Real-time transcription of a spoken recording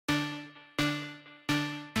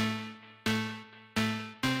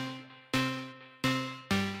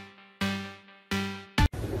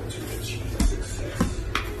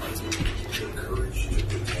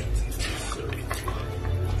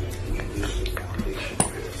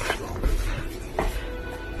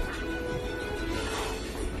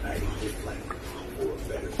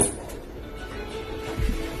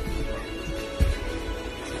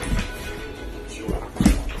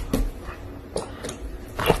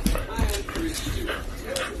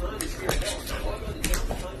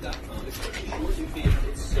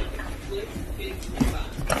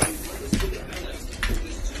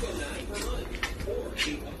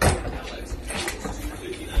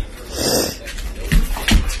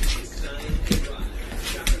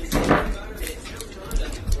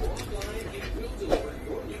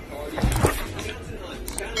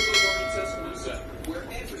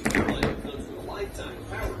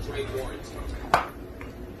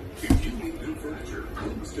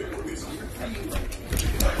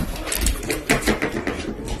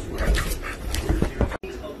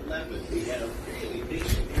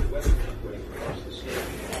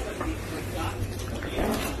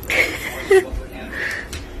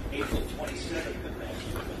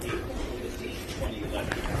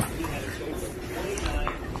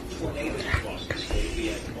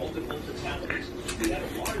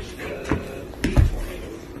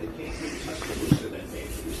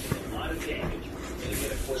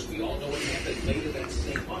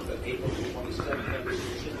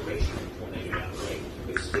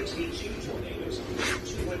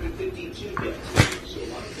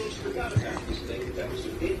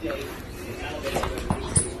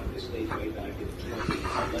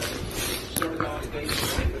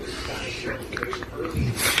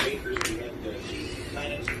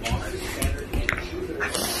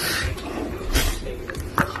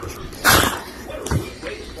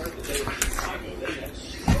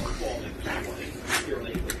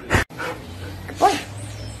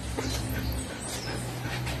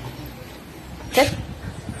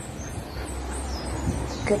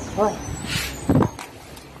Good boy.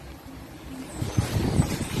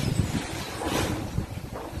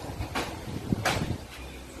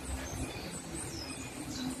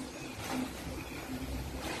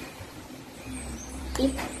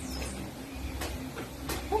 Eat.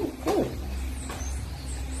 Oh, good.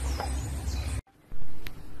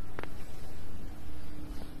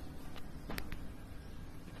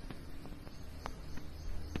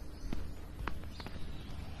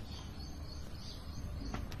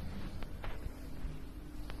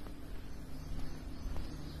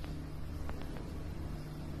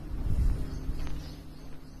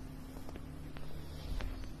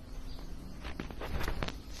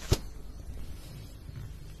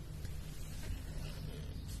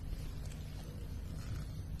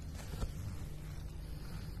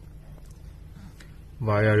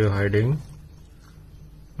 Why are you hiding?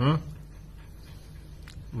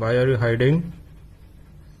 Why are you hiding?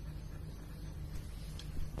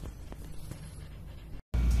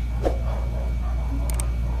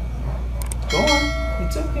 Go on,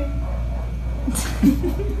 it's okay.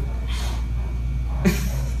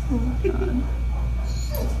 Oh God.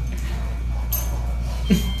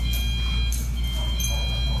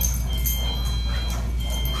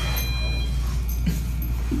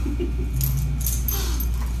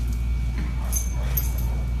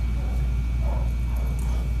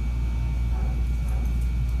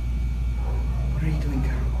 What are you doing,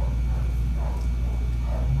 Carol?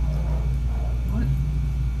 What?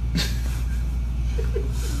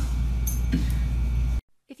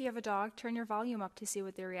 If you have a dog, turn your volume up to see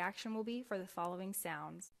what their reaction will be for the following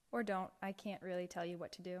sounds. Or don't, I can't really tell you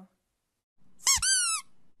what to do.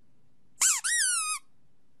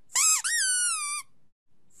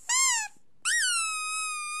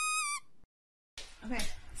 Okay,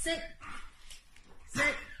 sit.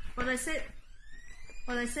 Sit. Will I sit?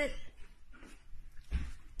 Will I sit?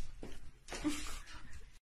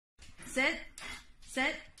 Sit.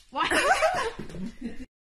 Sit. Why?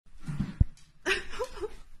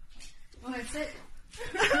 Will I sit?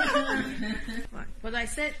 What? Will I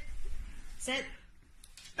sit? Sit.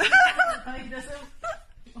 Oh, he doesn't.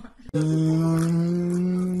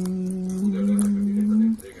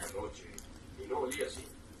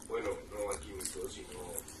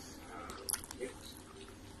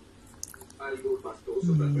 Algo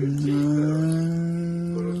pastoso tal vez, sí, pero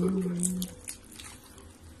con los volumen.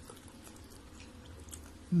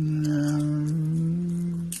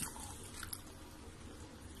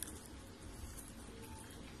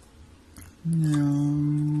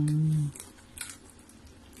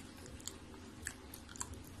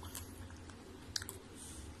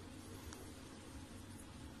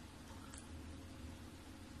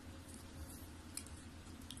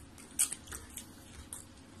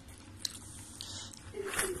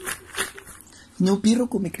 No biro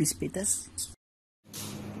come crispetas.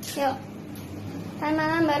 Yuk, kan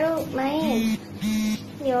malam baru main.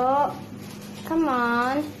 Yuk, come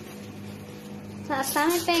on.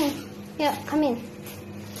 Something. Yuk, come in.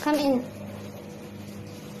 Come in.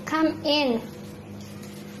 Come in.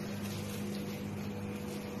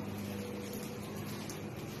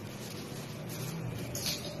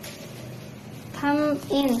 Come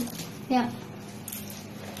in. Yuk.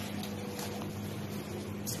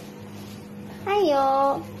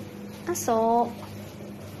 Ayo, masuk.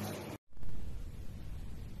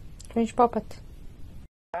 Finish poppet.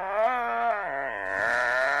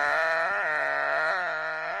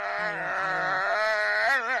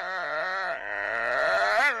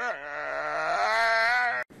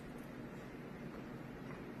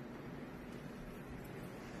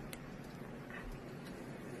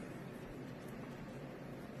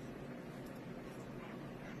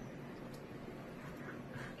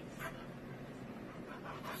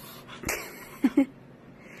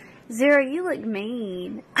 Zara, you look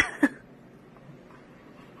mean.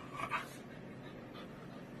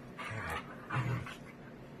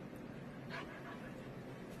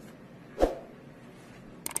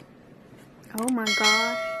 Oh my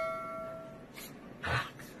gosh.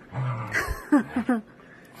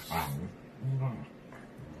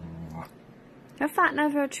 They're fighting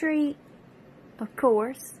over a treat. Of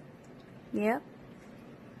course. Yep.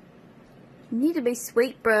 You need to be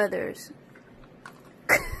sweet brothers.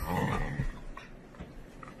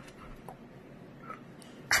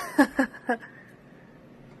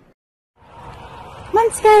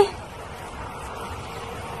 Monday.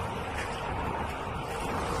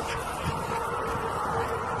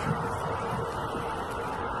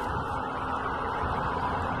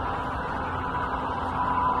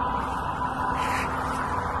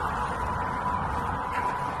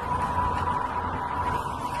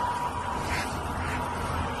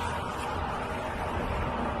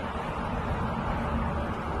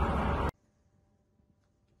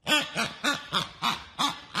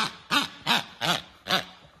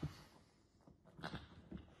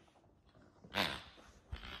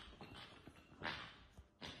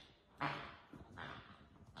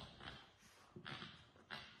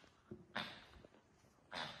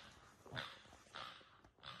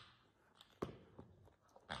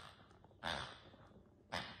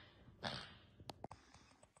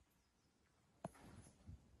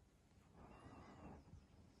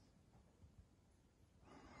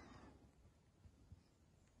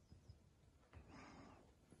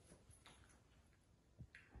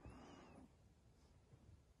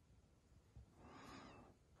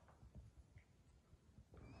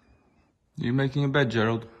 You making a bed,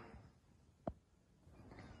 Gerald?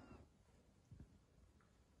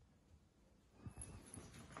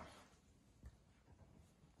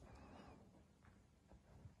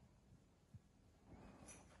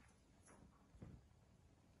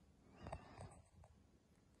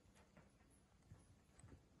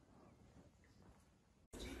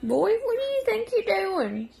 Boy, what do you think you're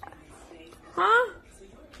doing? Huh?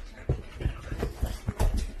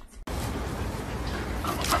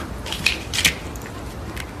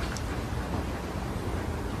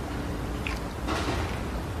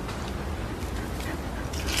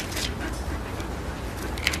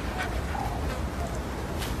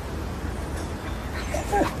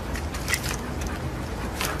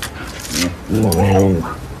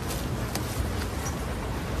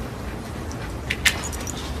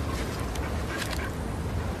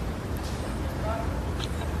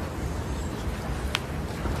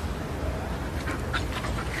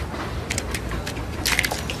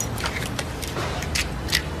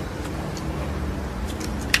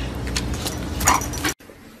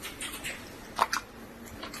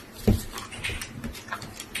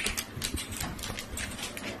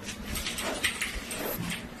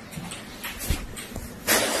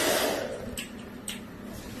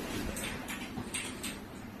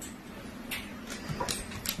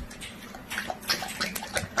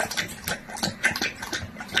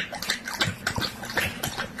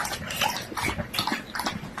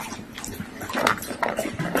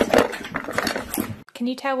 Can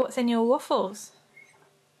you tell what's in your waffles?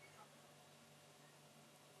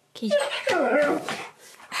 Can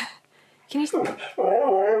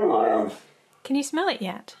you smell it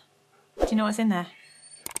yet? Do you know what's in there?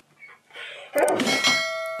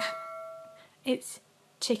 It's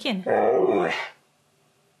chicken.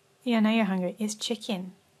 Yeah, now you're hungry. It's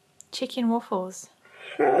chicken. Chicken waffles.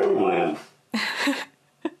 Are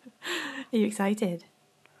you excited?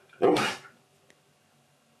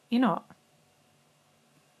 You're not?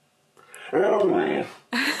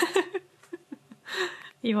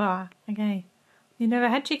 You are? Okay. You never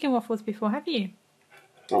had chicken waffles before, have you?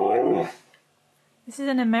 This is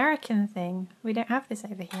an American thing. We don't have this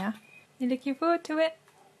over here. You looking forward to it?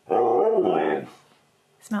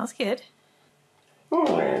 Smells good.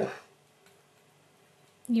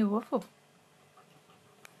 Your waffle.